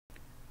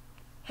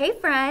Hey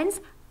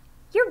friends,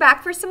 you're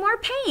back for some more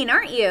pain,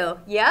 aren't you?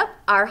 Yep,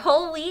 our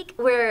whole week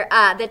where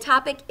the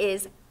topic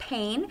is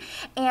pain,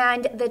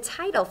 and the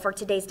title for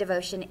today's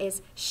devotion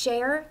is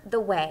Share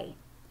the Way.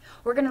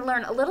 We're going to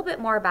learn a little bit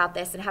more about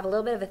this and have a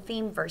little bit of a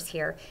theme verse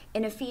here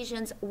in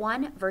Ephesians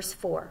 1 verse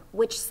 4,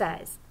 which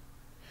says,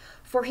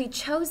 "For he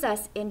chose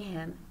us in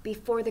him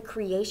before the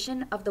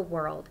creation of the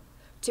world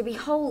to be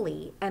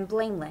holy and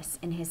blameless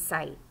in his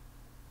sight."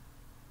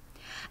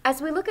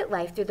 As we look at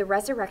life through the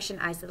resurrection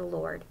eyes of the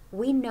Lord,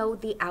 we know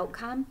the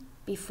outcome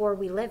before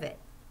we live it.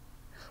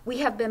 We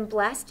have been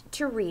blessed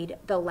to read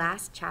the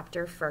last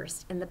chapter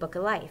first in the book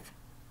of life.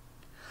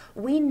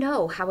 We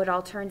know how it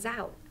all turns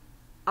out.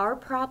 Our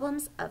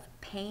problems of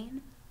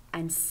pain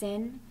and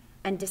sin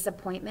and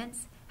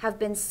disappointments have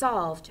been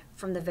solved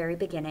from the very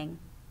beginning.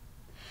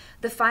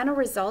 The final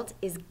result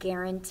is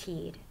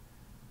guaranteed.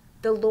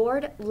 The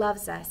Lord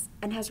loves us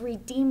and has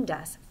redeemed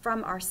us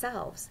from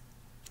ourselves.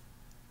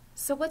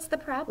 So what's the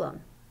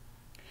problem?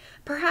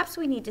 Perhaps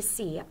we need to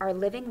see our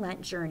living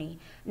Lent journey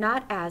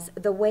not as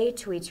the way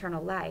to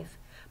eternal life,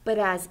 but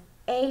as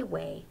a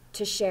way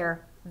to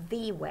share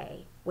the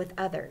way with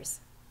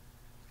others.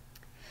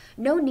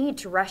 No need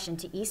to rush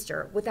into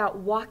Easter without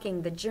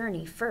walking the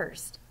journey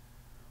first.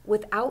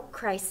 Without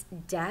Christ's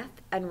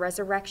death and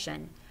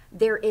resurrection,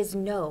 there is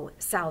no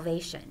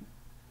salvation.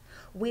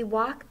 We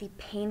walk the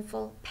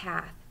painful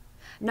path,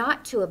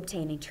 not to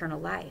obtain eternal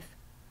life,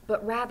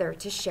 but rather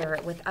to share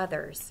it with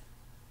others.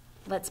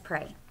 Let's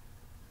pray.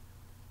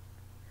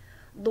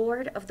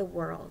 Lord of the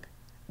world,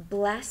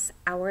 bless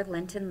our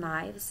Lenten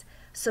lives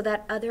so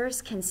that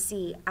others can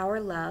see our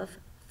love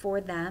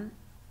for them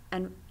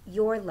and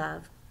your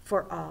love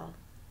for all.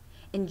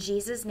 In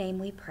Jesus' name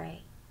we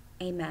pray.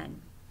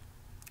 Amen.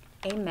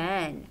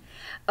 Amen.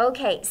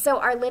 Okay, so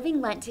our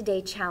Living Lent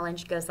Today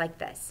challenge goes like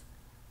this.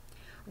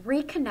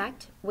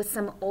 Reconnect with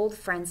some old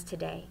friends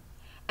today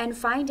and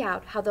find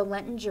out how the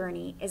Lenten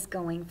journey is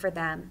going for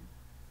them.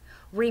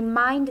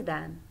 Remind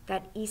them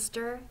that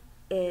Easter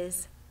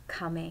is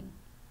coming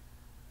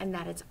and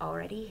that it's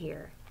already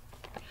here.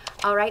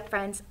 All right,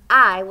 friends,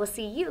 I will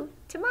see you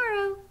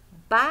tomorrow.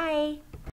 Bye.